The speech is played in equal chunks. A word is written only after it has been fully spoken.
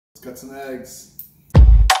Got some eggs.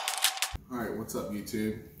 Alright, what's up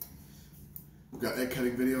YouTube? We've got egg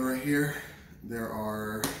cutting video right here. There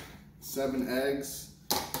are 7 eggs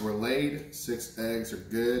were laid, 6 eggs are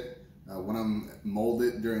good. One of them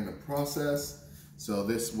molded during the process. So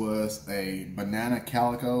this was a Banana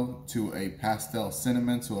Calico to a pastel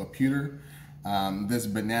cinnamon to a pewter. This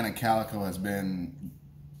Banana Calico has been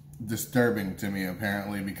disturbing to me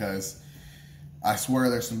apparently, because I swear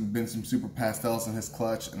there's been some super pastels in his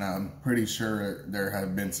clutch, and I'm pretty sure there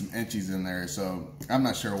have been some inchies in there. So I'm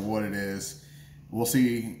not sure what it is. We'll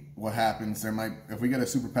see what happens. There might, if we get a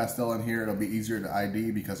super pastel in here, it'll be easier to ID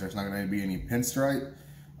because there's not going to be any pinstripe.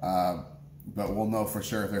 But we'll know for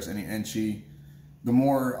sure if there's any inchy. The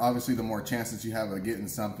more, obviously, the more chances you have of getting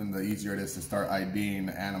something, the easier it is to start IDing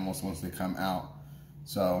the animals once they come out.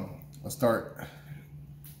 So let's start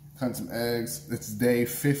cutting some eggs. It's day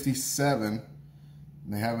 57.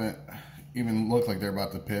 They haven't even looked like they're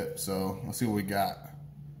about to pip, so let's see what we got.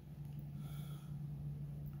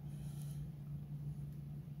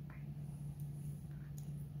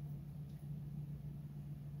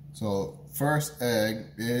 So first egg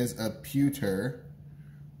is a pewter.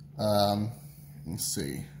 Let's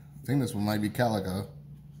see. I think this one might be calico.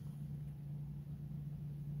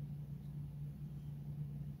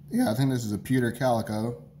 Yeah, I think this is a pewter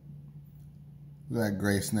calico. Look at that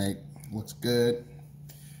gray snake. Looks good.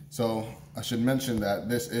 So I should mention that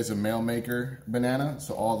this is a male maker banana,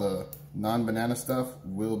 so all the non-banana stuff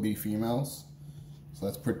will be females. So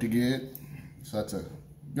that's pretty good. So that's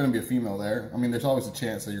gonna be a female there. I mean, there's always a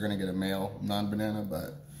chance that you're gonna get a male non-banana,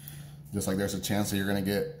 but just like there's a chance that you're gonna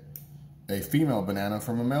get a female banana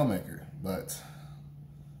from a male maker. But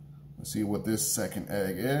let's see what this second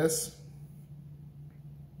egg is.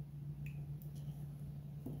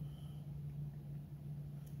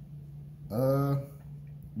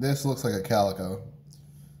 This looks like a calico.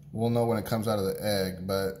 We'll know when it comes out of the egg,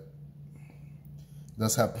 but it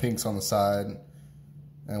does have pinks on the side,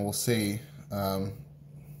 and we'll see.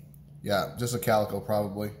 Yeah, just a calico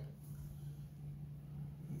probably.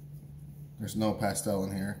 There's no pastel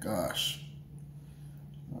in here. Gosh.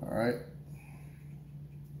 All right.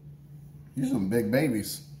 These are some big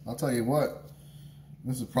babies. I'll tell you what.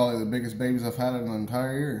 This is probably the biggest babies I've had in an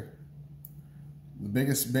entire year. The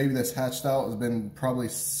biggest baby that's hatched out has been probably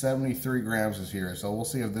 73 grams this year. So we'll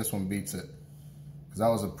see if this one beats it, because that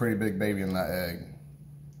was a pretty big baby in that egg.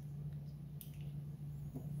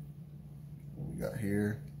 What we got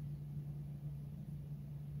here?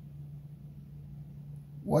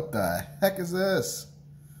 What the heck is this?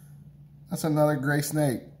 That's another gray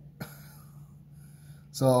snake.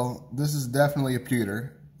 So this is definitely a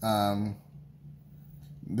pewter.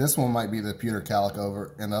 This one might be the pewter calico,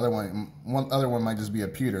 and the other one might just be a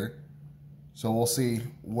pewter. So we'll see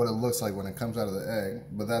what it looks like when it comes out of the egg.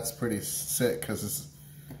 But that's pretty sick, because it's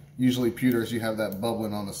usually pewters, you have that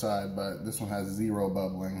bubbling on the side, but this one has 0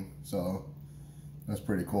 bubbling. So that's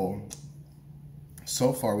pretty cool.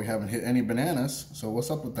 So far we haven't hit any bananas, so what's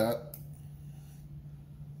up with that?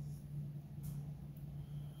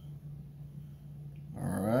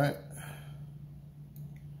 All right.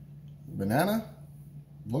 Banana?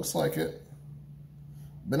 Looks like it.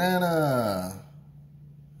 Banana.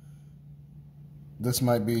 This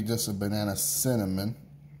might be just a banana cinnamon.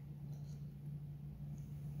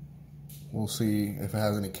 We'll see if it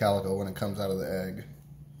has any calico when it comes out of the egg.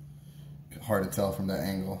 Hard to tell from that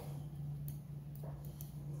angle.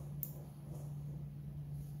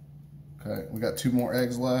 Okay, we got 2 more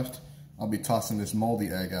eggs left. I'll be tossing this moldy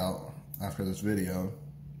egg out after this video.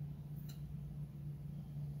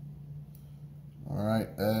 All right,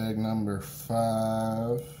 egg number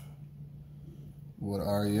 5. What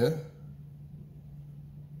are you?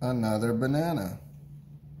 Another banana.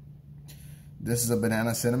 This is a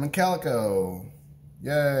banana cinnamon calico.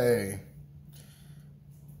 Yay.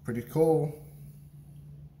 Pretty cool.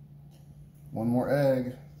 1 more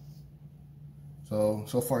egg. So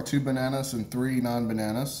far 2 bananas and 3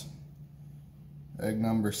 non-bananas. Egg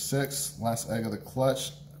number 6, last egg of the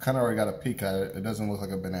clutch. Kind of already got a peek at it. It doesn't look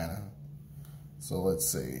like a banana. So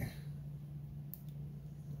let's see.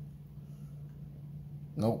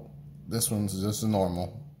 Nope, this one's just a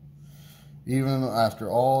normal. Even after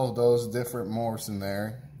all of those different morphs in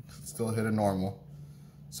there, still hit a normal.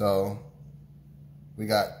 So we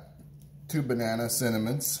got 2 banana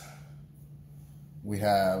cinnamons. We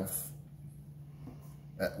have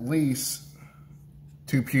at least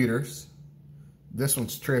 2 pewters. This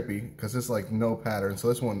one's trippy because it's like no pattern, so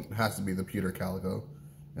this one has to be the pewter calico,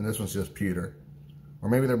 and this one's just pewter. Or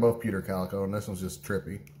maybe they're both pewter calico and this one's just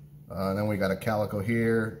trippy. Then we got a calico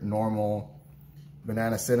here, normal,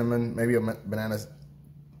 banana cinnamon, maybe a banana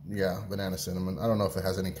Yeah, banana cinnamon. I don't know if it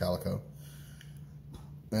has any calico.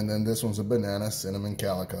 And then this one's a banana cinnamon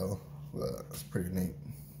calico. It's pretty neat.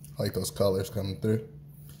 I like those colors coming through.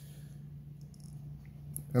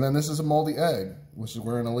 And then this is a moldy egg, which is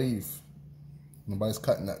we're gonna leave. Nobody's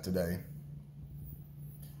cutting that today.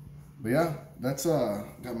 But yeah, that's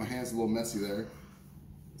got my hands a little messy there.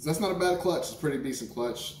 So that's not a bad clutch. It's a pretty decent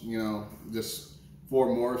clutch. You know, just 4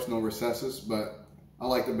 morphs, no recesses. But I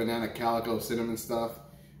like the banana calico cinnamon stuff.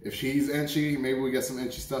 If she's inchy, maybe we get some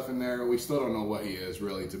inchy stuff in there. We still don't know what he is,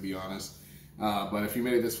 really, to be honest. But if you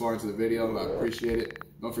made it this far into the video, I appreciate it.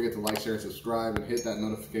 Don't forget to like, share, and subscribe, and hit that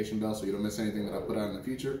notification bell so you don't miss anything that I put out in the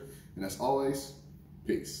future. And as always,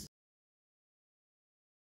 peace.